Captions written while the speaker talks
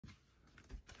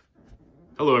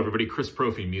Hello everybody, Chris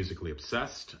Profi, Musically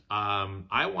Obsessed.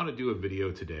 I want to do a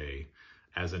video today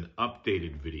as an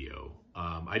updated video.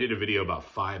 I did a video about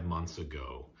 5 months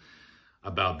ago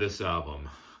about this album,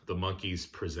 the Monkees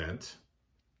Present.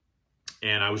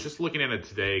 And I was just looking at it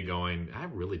today going, I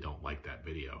really don't like that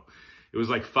video. It was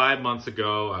like 5 months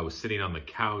ago, I was sitting on the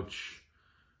couch.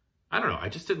 I don't know, I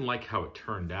just didn't like how it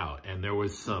turned out. And there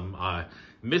was some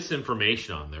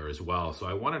misinformation on there as well. So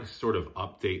I wanted to sort of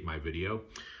update my video.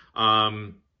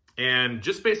 And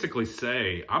just basically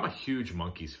say, I'm a huge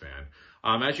Monkees fan.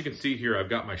 As you can see here, I've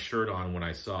got my shirt on when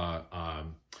I saw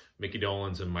Mickey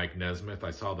Dolenz and Mike Nesmith.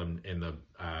 I saw them in the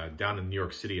down in New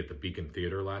York City at the Beacon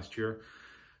Theater last year.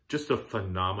 Just a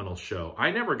phenomenal show.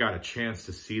 I never got a chance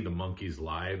to see the Monkees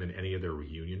live in any of their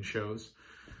reunion shows.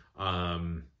 So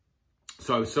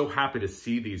I was so happy to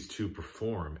see these two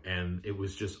perform, and it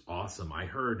was just awesome. I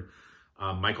heard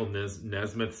Michael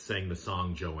Nesmith sang the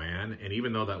song Joanne, and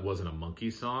even though that wasn't a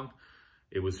Monkees song,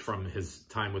 it was from his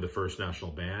time with the First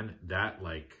National Band. That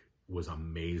was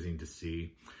amazing to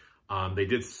see. They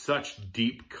did such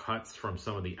deep cuts from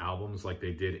some of the albums, like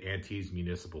they did Auntie's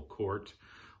Municipal Court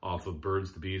off of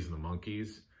Birds, the Bees, and the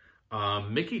Monkees.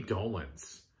 Mickey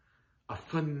Dolenz, a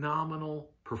phenomenal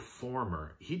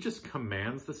performer. He just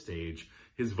commands the stage.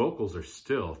 His vocals are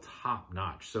still top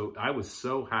notch. So I was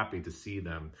so happy to see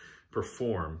them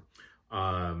perform.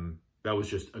 That was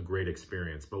just a great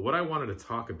experience. But what I wanted to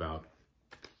talk about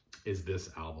is this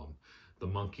album, the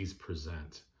Monkees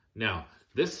Present. Now,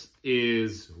 this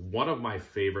is one of my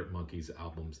favorite Monkees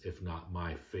albums, if not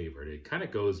my favorite. It kind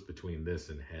of goes between this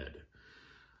and Head.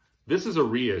 This is a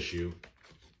reissue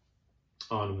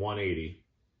on 180.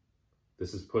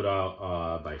 This is put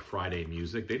out by Friday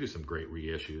Music. They do some great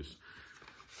reissues.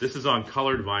 This is on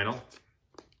colored vinyl.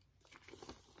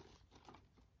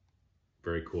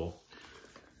 Very cool.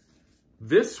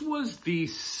 This was the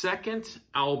second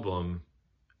album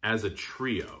as a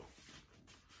trio.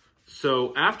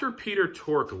 So after Peter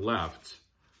Tork left,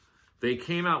 they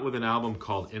came out with an album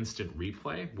called Instant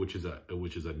Replay, which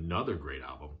is another great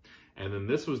album. And then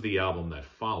this was the album that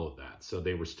followed that. So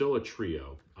they were still a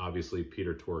trio. Obviously,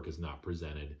 Peter Tork is not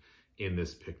presented in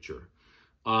this picture.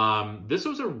 This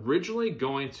was originally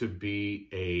going to be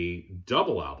a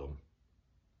double album,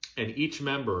 and each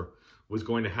member was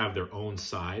going to have their own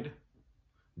side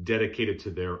dedicated to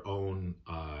their own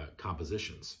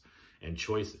compositions and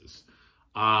choices.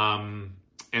 And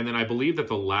then I believe that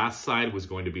the last side was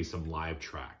going to be some live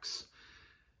tracks.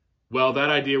 Well, that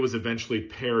idea was eventually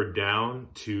pared down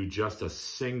to just a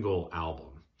single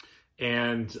album.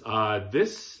 And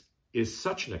this is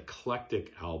such an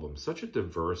eclectic album, such a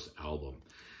diverse album.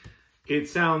 It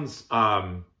sounds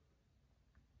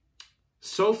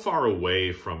so far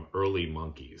away from early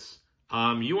Monkees.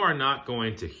 You are not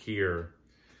going to hear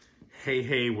Hey,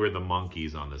 Hey, We're the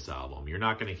Monkees on this album. You're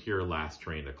not going to hear Last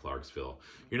Train to Clarksville.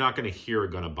 You're not going to hear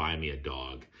Gonna Buy Me a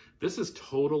Dog. This is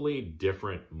totally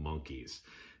different Monkees,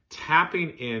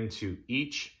 tapping into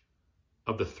each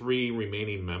of the three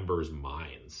remaining members'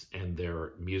 minds and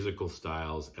their musical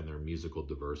styles and their musical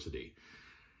diversity.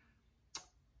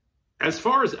 As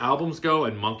far as albums go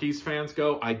and Monkees fans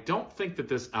go, I don't think that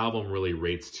this album really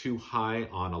rates too high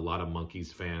on a lot of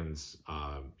Monkees fans,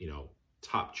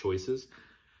 top choices.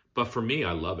 But for me,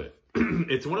 I love it.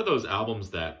 It's one of those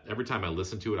albums that every time I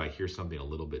listen to it, I hear something a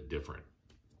little bit different.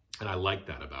 And I like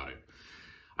that about it.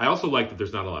 I also like that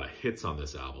there's not a lot of hits on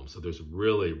this album. So there's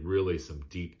really, really some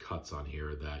deep cuts on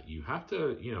here that you have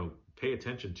to, pay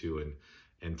attention to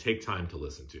and take time to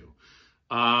listen to.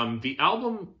 The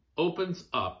album opens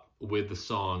up with the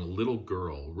song Little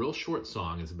Girl. Real short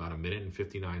song. It's about 1 minute and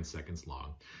 59 seconds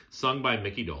long. Sung by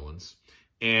Mickey Dolenz.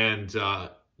 And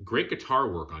great guitar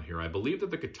work on here. I believe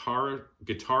that the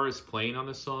guitarist playing on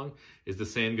this song is the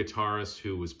same guitarist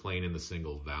who was playing in the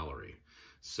single Valerie.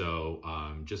 So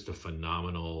just a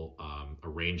phenomenal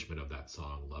arrangement of that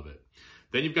song. Love it.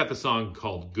 Then you've got the song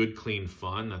called Good Clean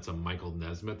Fun. That's a Michael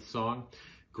Nesmith song.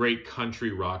 Great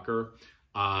country rocker.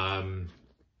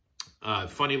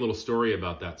 Funny little story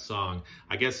about that song.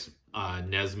 I guess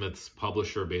Nesmith's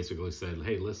publisher basically said,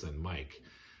 hey, listen, Mike,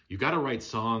 you got to write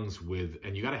songs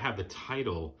and you got to have the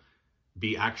title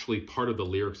be actually part of the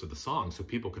lyrics of the song so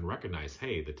people can recognize,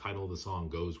 hey, the title of the song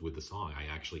goes with the song. I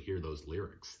actually hear those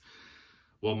lyrics.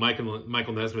 Well,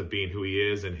 Michael Nesmith, being who he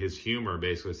is and his humor,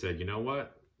 basically said, you know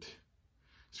what?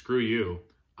 Screw you.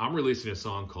 I'm releasing a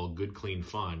song called Good Clean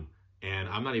Fun, and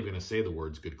I'm not even going to say the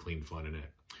words Good Clean Fun in it.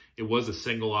 It was a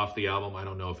single off the album. I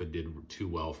don't know if it did too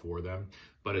well for them,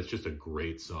 but it's just a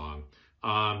great song.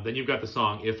 Then you've got the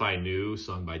song If I Knew,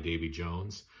 sung by Davy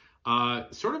Jones.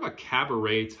 Sort of a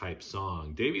cabaret type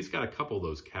song. Davey's got a couple of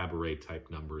those cabaret type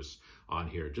numbers on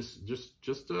here.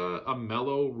 Just a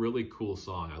mellow, really cool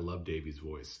song. I love Davey's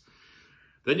voice.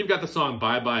 Then you've got the song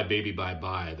Bye Bye Baby Bye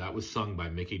Bye. That was sung by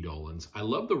Mickey Dolenz. I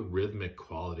love the rhythmic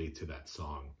quality to that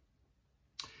song.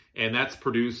 And that's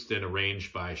produced and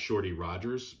arranged by Shorty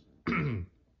Rogers, who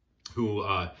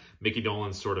Mickey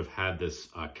Dolenz sort of had this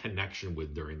connection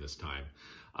with during this time.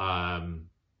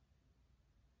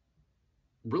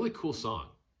 Really cool song.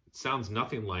 It sounds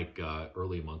nothing like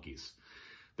early Monkees.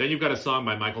 Then you've got a song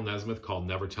by Michael Nesmith called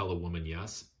Never Tell a Woman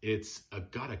Yes. It's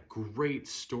got a great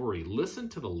story. Listen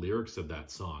to the lyrics of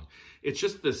that song. It's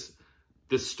just this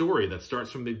story that starts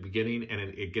from the beginning and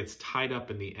it gets tied up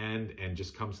in the end and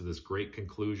just comes to this great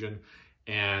conclusion.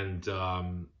 And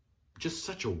just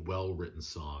such a well-written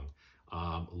song.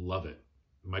 Love it.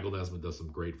 Michael Nesmith does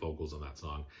some great vocals on that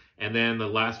song. And then the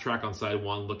last track on side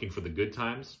one, Looking for the Good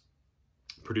Times,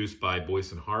 produced by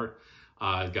Boyce and Hart.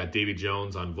 It's got Davy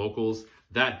Jones on vocals.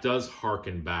 That does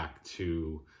harken back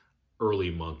to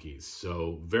early Monkees.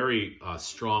 So very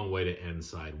strong way to end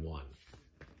side one.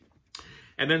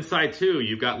 And then side two,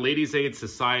 you've got Ladies Aid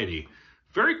Society.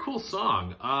 Very cool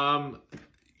song.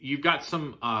 You've got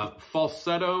some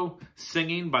falsetto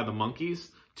singing by the Monkees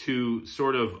to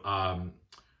sort of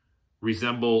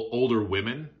resemble older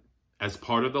women as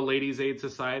part of the Ladies Aid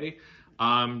Society.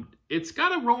 It's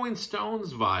got a Rolling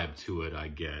Stones vibe to it, I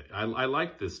get. I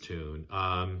like this tune.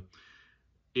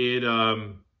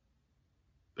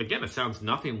 Again, it sounds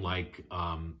nothing like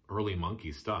early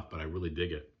Monkees stuff, but I really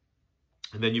dig it.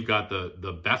 And then you've got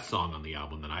the best song on the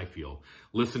album that I feel,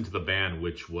 Listen to the Band,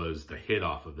 which was the hit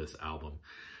off of this album.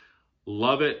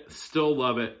 Love it, still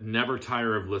love it, never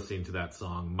tire of listening to that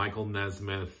song. Michael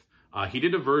Nesmith, he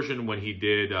did a version when he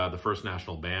did the First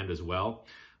National Band as well,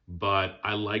 but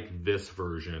I like this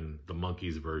version, the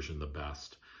Monkees version, the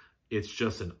best. It's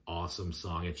just an awesome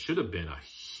song. It should have been a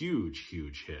huge,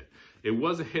 huge hit. It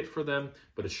was a hit for them,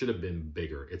 but it should have been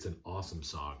bigger. It's an awesome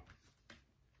song.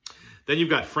 Then you've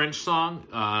got French Song,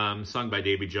 sung by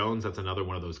Davy Jones. That's another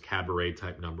one of those cabaret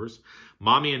type numbers.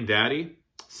 Mommy and Daddy,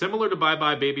 similar to Bye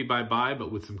Bye Baby Bye Bye,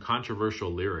 but with some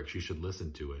controversial lyrics. You should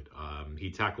listen to it.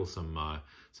 He tackles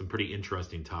some pretty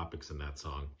interesting topics in that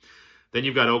song. Then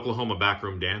you've got Oklahoma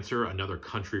Backroom Dancer, another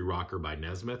country rocker by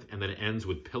Nesmith, and then it ends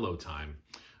with Pillow Time.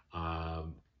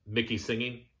 Mickey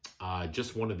singing,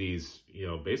 just one of these,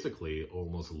 basically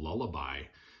almost lullaby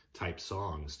type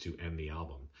songs to end the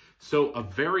album. So a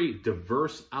very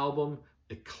diverse album,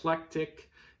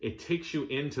 eclectic. It takes you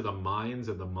into the minds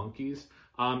of the Monkees.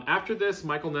 After this,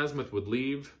 Michael Nesmith would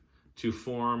leave to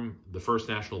form the First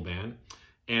National Band,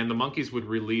 and the Monkees would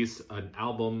release an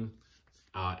album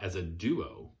as a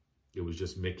duo. It was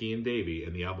just Mickey and Davy,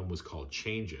 and the album was called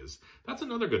Changes. That's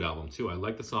another good album, too. I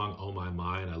like the song Oh My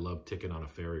My, and I love Ticket on a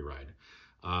Ferry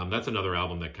Ride. That's another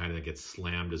album that kind of gets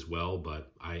slammed as well,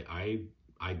 but I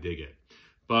dig it.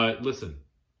 But listen,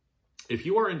 if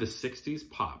you are into 60s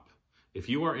pop, if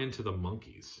you are into the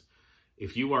Monkees,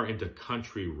 if you are into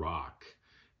country rock,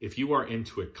 if you are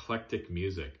into eclectic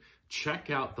music, check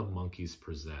out the Monkees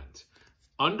Present.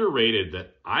 Underrated,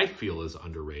 that I feel is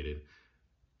underrated.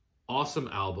 Awesome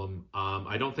album.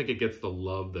 I don't think it gets the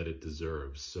love that it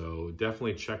deserves. So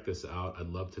definitely check this out. I'd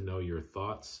love to know your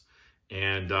thoughts.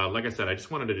 And like I said, I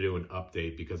just wanted to do an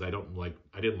update because I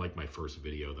didn't like my first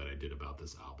video that I did about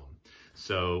this album.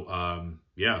 So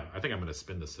yeah, I think I'm going to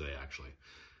spin this today, actually.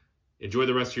 Enjoy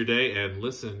the rest of your day and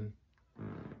listen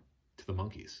to the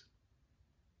Monkees.